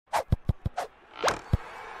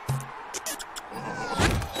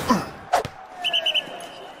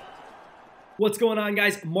What's going on,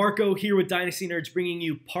 guys? Marco here with Dynasty Nerds, bringing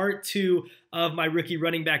you part 2 of my rookie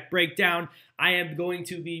running back breakdown. I am going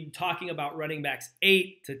to be talking about running backs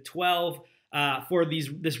 8 to 12 for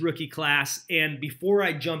this rookie class. And before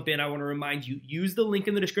I jump in, I want to remind you, use the link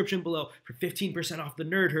in the description below for 15% off the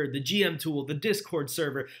Nerd Herd, the GM tool, the Discord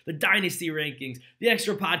server, the Dynasty rankings, the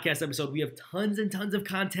extra podcast episode. We have tons and tons of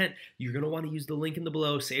content. You're going to want to use the link in the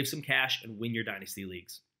below, save some cash, and win your Dynasty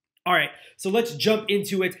leagues. All right, so let's jump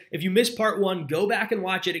into it. If you missed part 1, go back and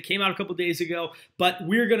watch it. It came out a couple days ago, but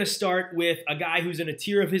we're going to start with a guy who's in a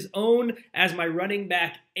tier of his own as my running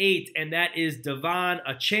back 8, and that is Devon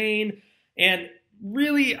Achane. And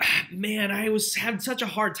really, man, I had such a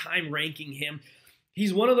hard time ranking him.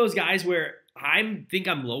 He's one of those guys where I think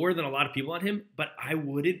I'm lower than a lot of people on him, but I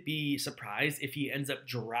wouldn't be surprised if he ends up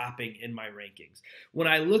dropping in my rankings. When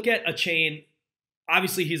I look at Achane,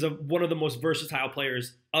 obviously, he's one of the most versatile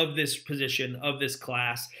players of this position, of this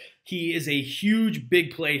class. He is a huge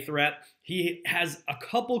big play threat. He has a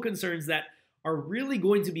couple concerns that are really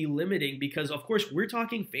going to be limiting because, of course, we're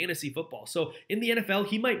talking fantasy football. So in the NFL,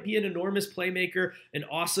 he might be an enormous playmaker, an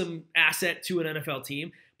awesome asset to an NFL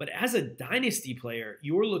team. But as a dynasty player,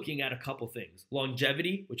 you're looking at a couple things.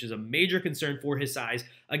 Longevity, which is a major concern for his size.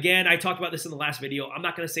 Again, I talked about this in the last video. I'm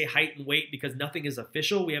not going to say height and weight because nothing is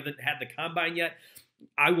official. We haven't had the combine yet.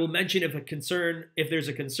 I will mention if there's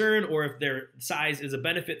a concern or if their size is a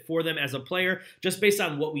benefit for them as a player, just based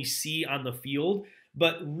on what we see on the field.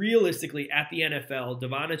 But realistically, at the NFL,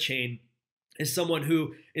 Devon Achane is someone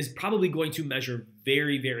who is probably going to measure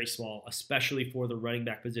very, very small, especially for the running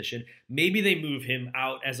back position. Maybe they move him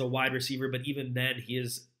out as a wide receiver, but even then, he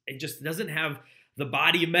just doesn't have the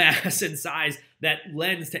body mass and size that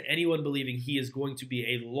lends to anyone believing he is going to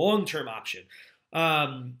be a long-term option.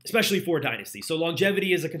 Especially for Dynasty. So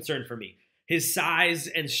longevity is a concern for me. His size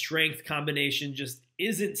and strength combination just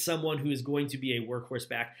isn't someone who is going to be a workhorse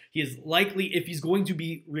back. He is likely, if he's going to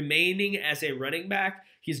be remaining as a running back,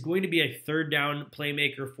 he's going to be a third down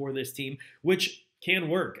playmaker for this team, which can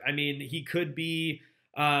work. I mean, he could be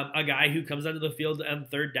a guy who comes onto the field on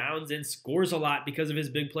third downs and scores a lot because of his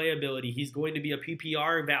big play ability. He's going to be a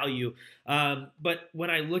PPR value. But when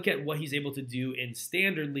I look at what he's able to do in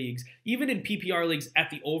standard leagues, even in PPR leagues at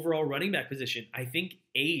the overall running back position, I think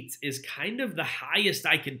 8 is kind of the highest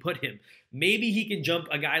I can put him. Maybe he can jump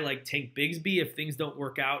a guy like Tank Bigsby if things don't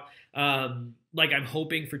work out. Like I'm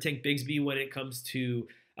hoping for Tank Bigsby when it comes to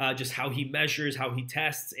just how he measures, how he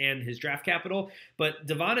tests, and his draft capital. But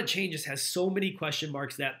Devon Achane just has so many question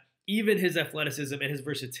marks that even his athleticism and his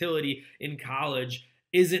versatility in college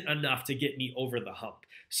isn't enough to get me over the hump.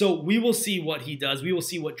 So we will see what he does. We will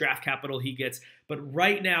see what draft capital he gets. But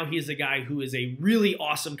right now, he is a guy who is a really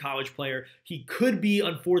awesome college player. He could be,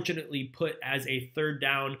 unfortunately, put as a third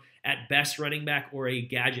down at best running back or a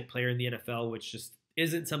gadget player in the NFL, which just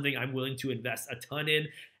isn't something I'm willing to invest a ton in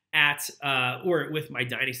or with my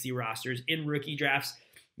dynasty rosters in rookie drafts.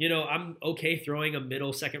 You know, I'm okay throwing a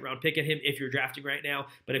middle second round pick at him if you're drafting right now.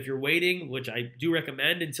 But if you're waiting, which I do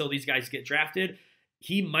recommend until these guys get drafted,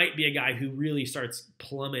 he might be a guy who really starts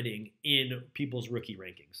plummeting in people's rookie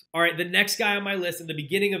rankings. All right, the next guy on my list in the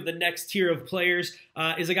beginning of the next tier of players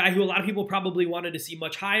is a guy who a lot of people probably wanted to see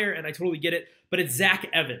much higher, and I totally get it, but it's Zach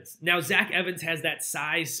Evans. Now, Zach Evans has that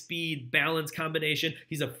size, speed, balance combination.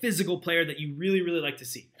 He's a physical player that you really, really like to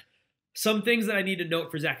see. Some things that I need to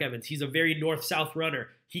note for Zach Evans. He's a very north-south runner.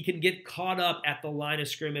 He can get caught up at the line of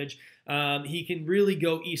scrimmage. He can really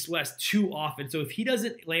go east-west too often. So if he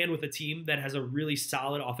doesn't land with a team that has a really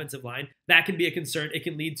solid offensive line, that can be a concern. It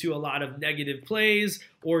can lead to a lot of negative plays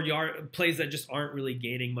or plays that just aren't really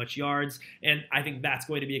gaining much yards. And I think that's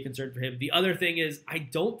going to be a concern for him. The other thing is I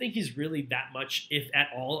don't think he's really that much, if at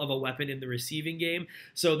all, of a weapon in the receiving game.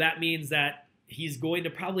 So that means that he's going to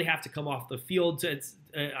probably have to come off the field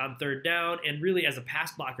on third down. And really, as a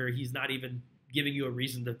pass blocker, he's not even giving you a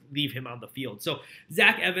reason to leave him on the field. So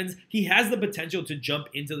Zach Evans, he has the potential to jump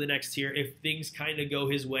into the next tier if things kind of go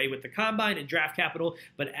his way with the combine and draft capital.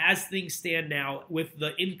 But as things stand now, with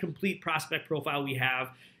the incomplete prospect profile we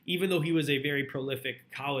have, even though he was a very prolific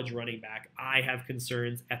college running back, I have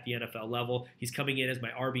concerns at the NFL level. He's coming in as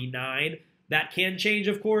my RB9. That can change,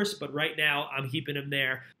 of course, but right now I'm keeping him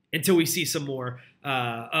there until we see some more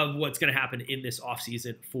of what's going to happen in this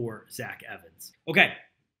offseason for Zach Evans. Okay,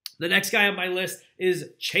 the next guy on my list is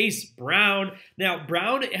Chase Brown. Now,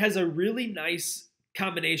 Brown has a really nice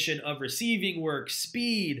combination of receiving work,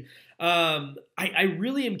 speed. I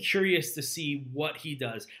really am curious to see what he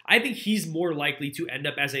does. I think he's more likely to end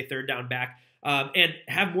up as a third down back and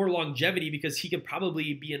have more longevity because he could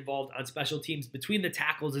probably be involved on special teams. Between the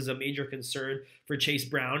tackles is a major concern for Chase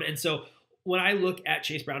Brown. And so when I look at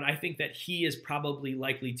Chase Brown, I think that he is probably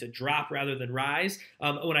likely to drop rather than rise.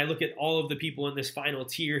 When I look at all of the people in this final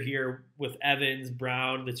tier here with Evans,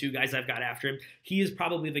 Brown, the 2 guys I've got after him, he is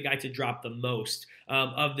probably the guy to drop the most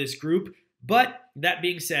of this group. But that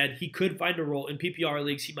being said, he could find a role in PPR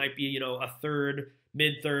leagues. He might be, a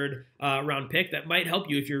mid-third round pick that might help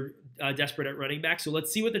you if you're desperate at running back. So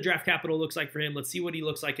let's see what the draft capital looks like for him. Let's see what he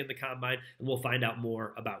looks like in the combine, and we'll find out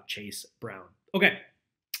more about Chase Brown. Okay.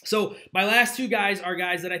 So my last 2 guys are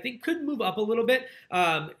guys that I think could move up a little bit.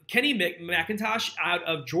 Kenny Mcintosh out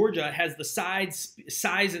of Georgia has the size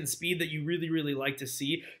and speed that you really, really like to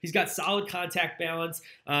see. He's got solid contact balance.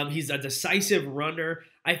 He's a decisive runner.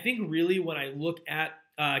 I think really when I look at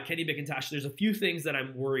Kenny Mcintosh, there's a few things that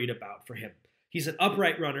I'm worried about for him. He's an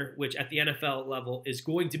upright runner, which at the NFL level is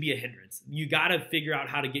going to be a hindrance. You got to figure out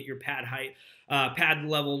how to get your pad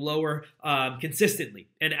level lower consistently.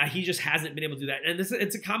 And he just hasn't been able to do that. And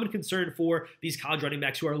it's a common concern for these college running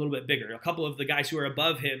backs who are a little bit bigger. A couple of the guys who are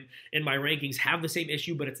above him in my rankings have the same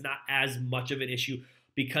issue, but it's not as much of an issue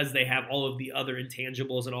because they have all of the other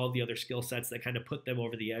intangibles and all of the other skill sets that kind of put them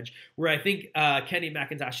over the edge. Where I think Kenny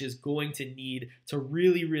Mcintosh is going to need to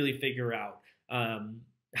really, really figure out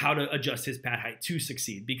how to adjust his pad height to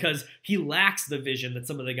succeed, because he lacks the vision that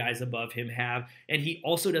some of the guys above him have, and he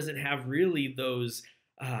also doesn't have really those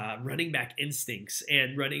running back instincts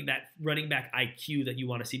and running back IQ that you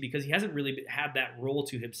want to see, because he hasn't really had that role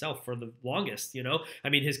to himself for the longest. I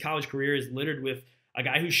mean, his college career is littered with a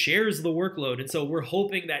guy who shares the workload, and so we're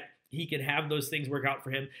hoping that he can have those things work out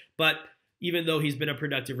for him. But even though he's been a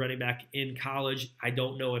productive running back in college, I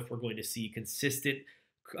don't know if we're going to see consistent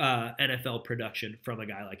NFL production from a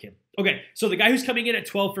guy like him. Okay, so the guy who's coming in at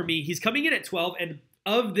 12 for me, he's coming in at 12, and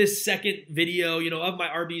of this second video, of my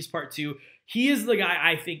RBs part 2, he is the guy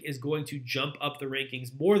I think is going to jump up the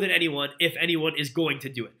rankings more than anyone, if anyone is going to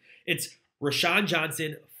do it. It's Roschon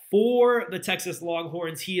Johnson for the Texas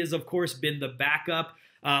Longhorns. He has, of course, been the backup,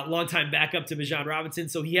 longtime backup to Bijan Robinson,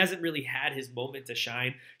 so he hasn't really had his moment to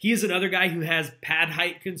shine. He is another guy who has pad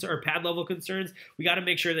height or pad level concerns. We got to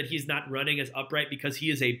make sure that he's not running as upright because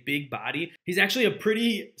he is a big body. He's actually a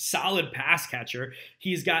pretty solid pass catcher.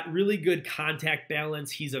 He's got really good contact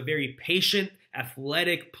balance. He's a very patient,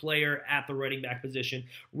 athletic player at the running back position.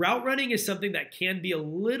 Route running is something that can be a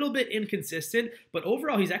little bit inconsistent, but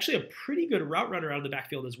overall he's actually a pretty good route runner out of the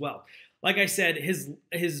backfield as well. Like I said,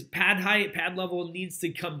 his pad height, pad level needs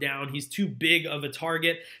to come down. He's too big of a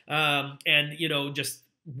target, and just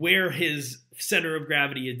where his center of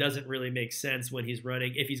gravity, it doesn't really make sense when he's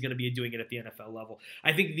running if he's going to be doing it at the NFL level.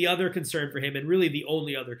 I think the other concern for him, and really the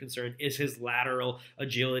only other concern, is his lateral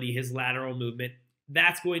agility, his lateral movement.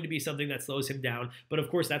 That's going to be something that slows him down. But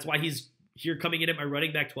of course, that's why he's here coming in at my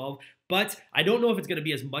running back 12. But I don't know if it's going to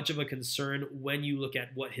be as much of a concern when you look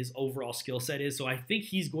at what his overall skill set is. So I think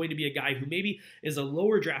he's going to be a guy who maybe is a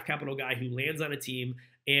lower draft capital guy who lands on a team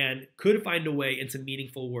and could find a way into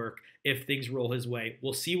meaningful work if things roll his way.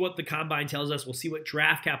 We'll see what the combine tells us. We'll see what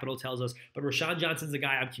draft capital tells us. But Roschon Johnson's a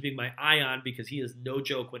guy I'm keeping my eye on because he is no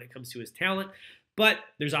joke when it comes to his talent. But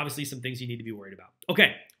there's obviously some things you need to be worried about.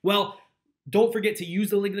 Okay, well, don't forget to use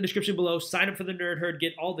the link in the description below. Sign up for the Nerd Herd.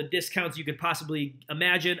 Get all the discounts you could possibly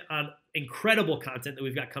imagine on incredible content that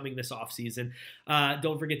we've got coming this offseason.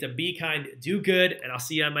 Don't forget to be kind, do good, and I'll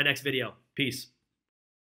see you on my next video. Peace.